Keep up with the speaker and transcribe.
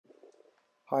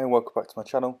Hi and welcome back to my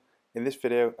channel. In this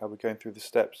video I'll be going through the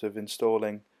steps of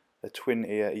installing a twin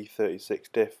ear E36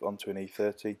 diff onto an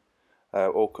E30,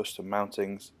 all custom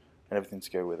mountings and everything to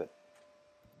go with it.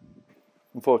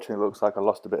 Unfortunately it looks like I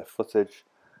lost a bit of footage,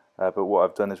 but what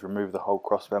I've done is remove the whole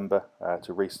cross member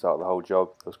to restart the whole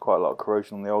job. There was quite a lot of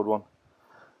corrosion on the old one.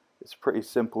 It's a pretty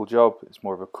simple job, it's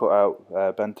more of a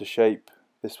cutout bend to shape.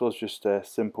 This was just a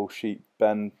simple sheet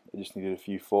bend, it just needed a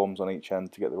few forms on each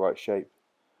end to get the right shape.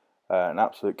 An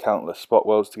absolute countless spot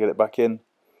welds to get it back in.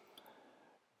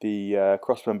 The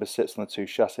cross member sits on the two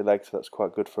chassis legs, so that's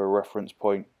quite good for a reference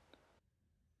point.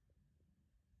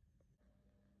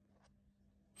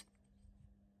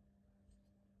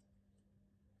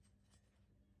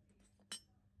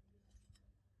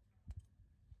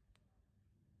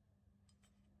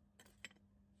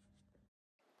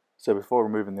 So before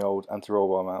removing the old anti-roll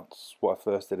bar mounts, what I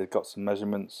first did is got some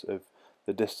measurements of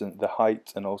the distance, the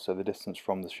height, and also the distance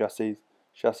from the chassis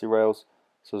rails,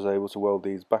 so I was able to weld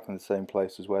these back in the same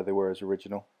place as where they were as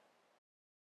original.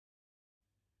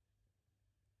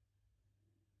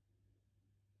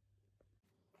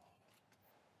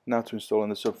 Now to installing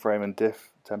the subframe and diff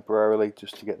temporarily,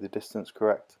 just to get the distance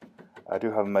correct. I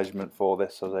do have a measurement for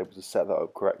this, so I was able to set that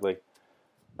up correctly,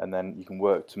 and then you can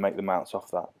work to make the mounts off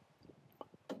that.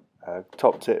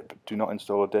 Top tip, do not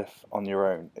install a diff on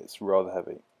your own, it's rather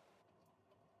heavy.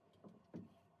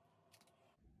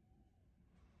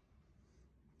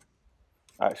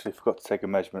 I actually forgot to take a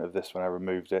measurement of this when I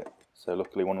removed it, so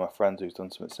luckily one of my friends who's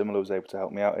done something similar was able to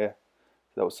help me out here.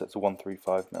 So that was set to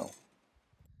 135mm.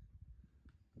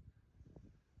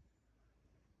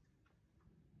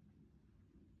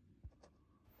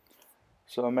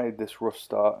 So I made this rough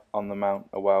start on the mount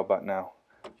a while back now.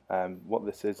 What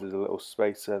this is a little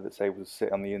spacer that's able to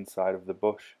sit on the inside of the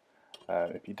bush.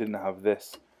 If you didn't have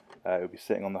this, it would be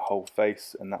sitting on the whole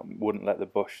face and that wouldn't let the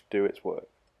bush do its work.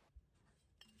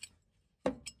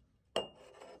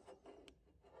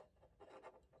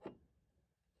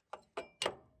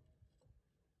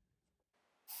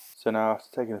 So now,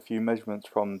 after taking a few measurements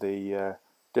from the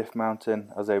diff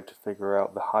mounting, I was able to figure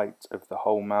out the height of the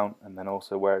whole mount and then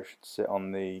also where it should sit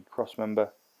on the cross member.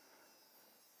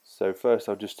 So first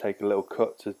I'll just take a little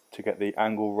cut to get the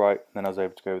angle right, and then I was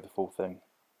able to go with the full thing.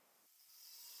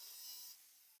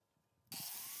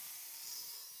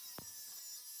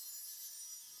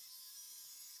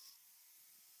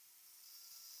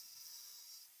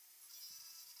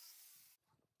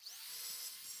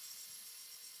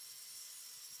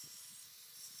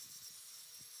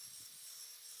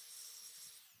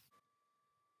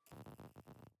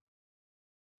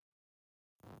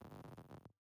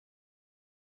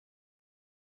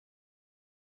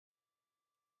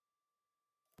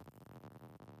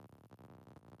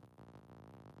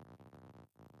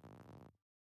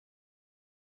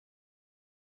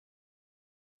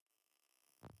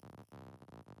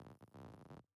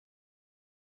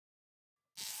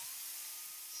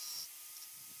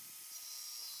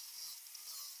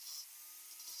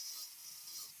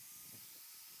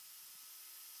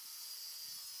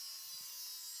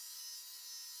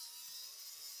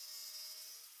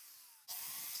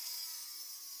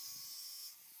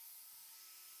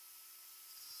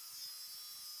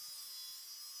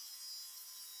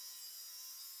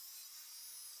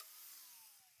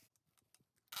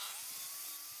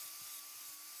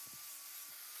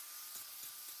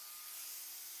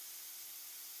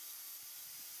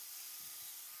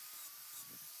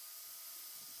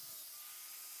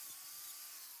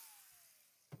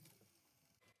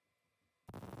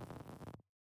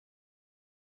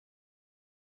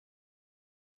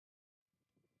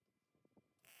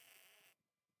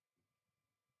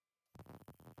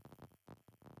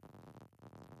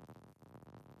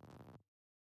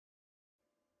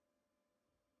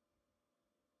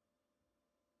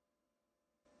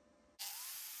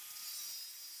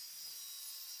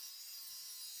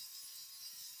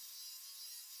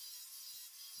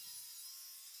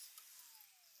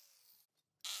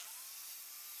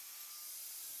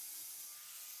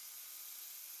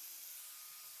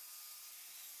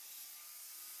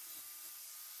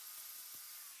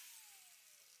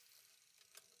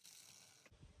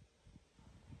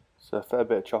 So a fair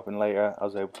bit of chopping later, I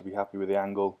was able to be happy with the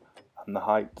angle and the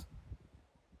height.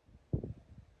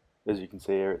 As you can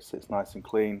see here, it sits nice and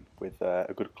clean with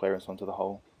a good clearance onto the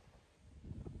hole.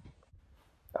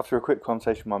 After a quick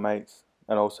conversation with my mates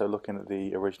and also looking at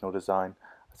the original design,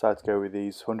 I decided to go with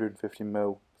these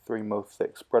 150mm 3mm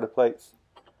thick spreader plates.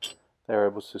 They were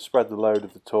able to spread the load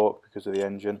of the torque because of the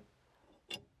engine.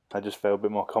 I just felt a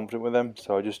bit more confident with them,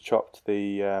 so I just chopped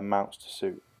the mounts to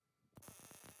suit.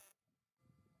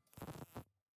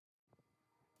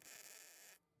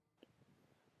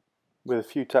 With a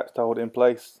few tacks to hold it in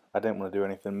place, I didn't want to do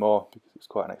anything more because it's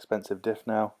quite an expensive diff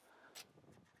now.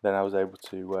 Then I was able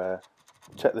to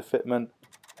check the fitment,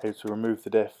 able to remove the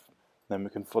diff, then we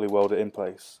can fully weld it in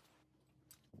place.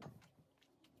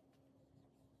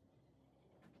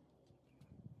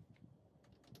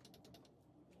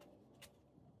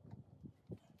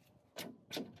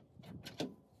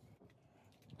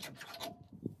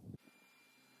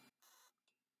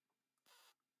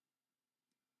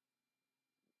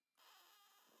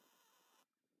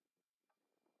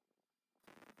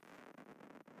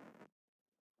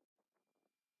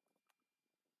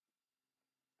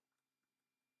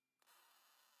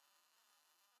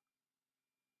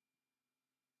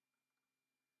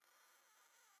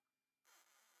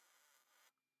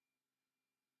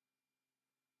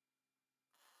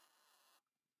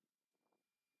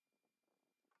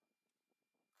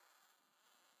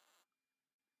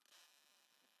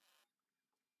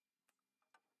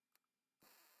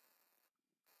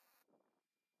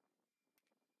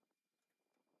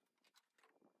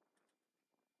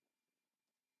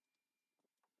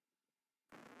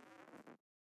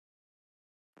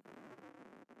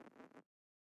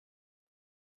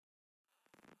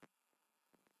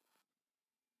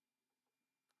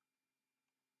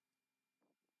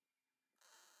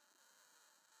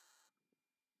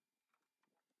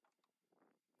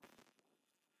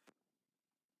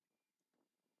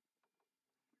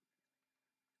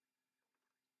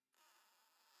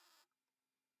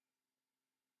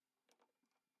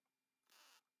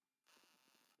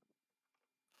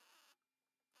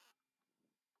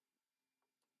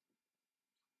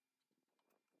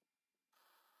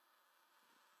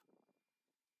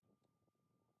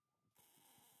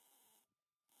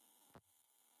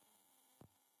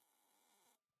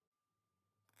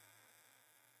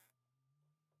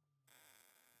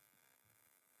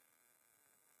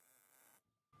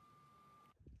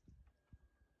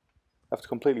 After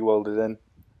completely welded in,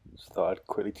 just thought I'd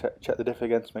quickly check the diff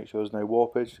again to make sure there was no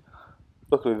warpage.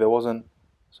 Luckily there wasn't,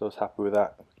 so I was happy with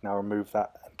that. We can now remove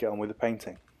that and get on with the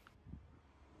painting.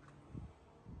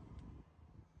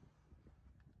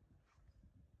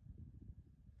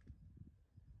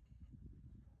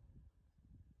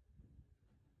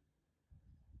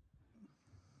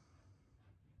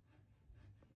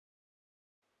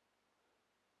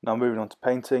 Now moving on to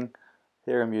painting.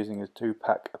 Here I'm using a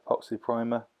 2-pack epoxy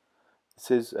primer.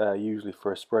 This is usually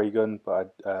for a spray gun,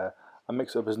 but I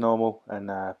mix it up as normal and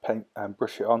paint and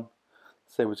brush it on.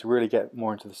 So to really get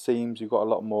more into the seams, you've got a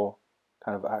lot more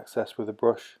kind of access with a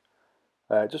brush.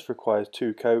 It just requires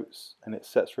 2 coats and it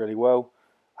sets really well.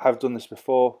 I have done this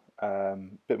before, a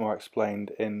bit more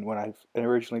explained in when I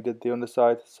originally did the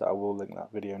underside, so I will link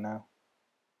that video now.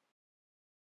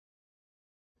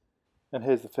 And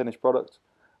here's the finished product.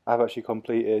 I've actually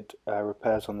completed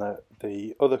repairs on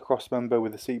the other cross member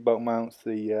with the seatbelt mounts,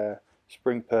 the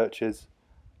spring perches,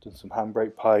 done some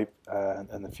handbrake pipe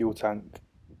and the fuel tank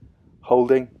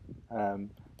holding.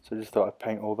 So just thought I'd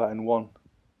paint all that in one.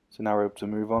 So now we're able to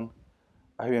move on.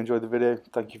 I hope you enjoyed the video.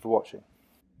 Thank you for watching.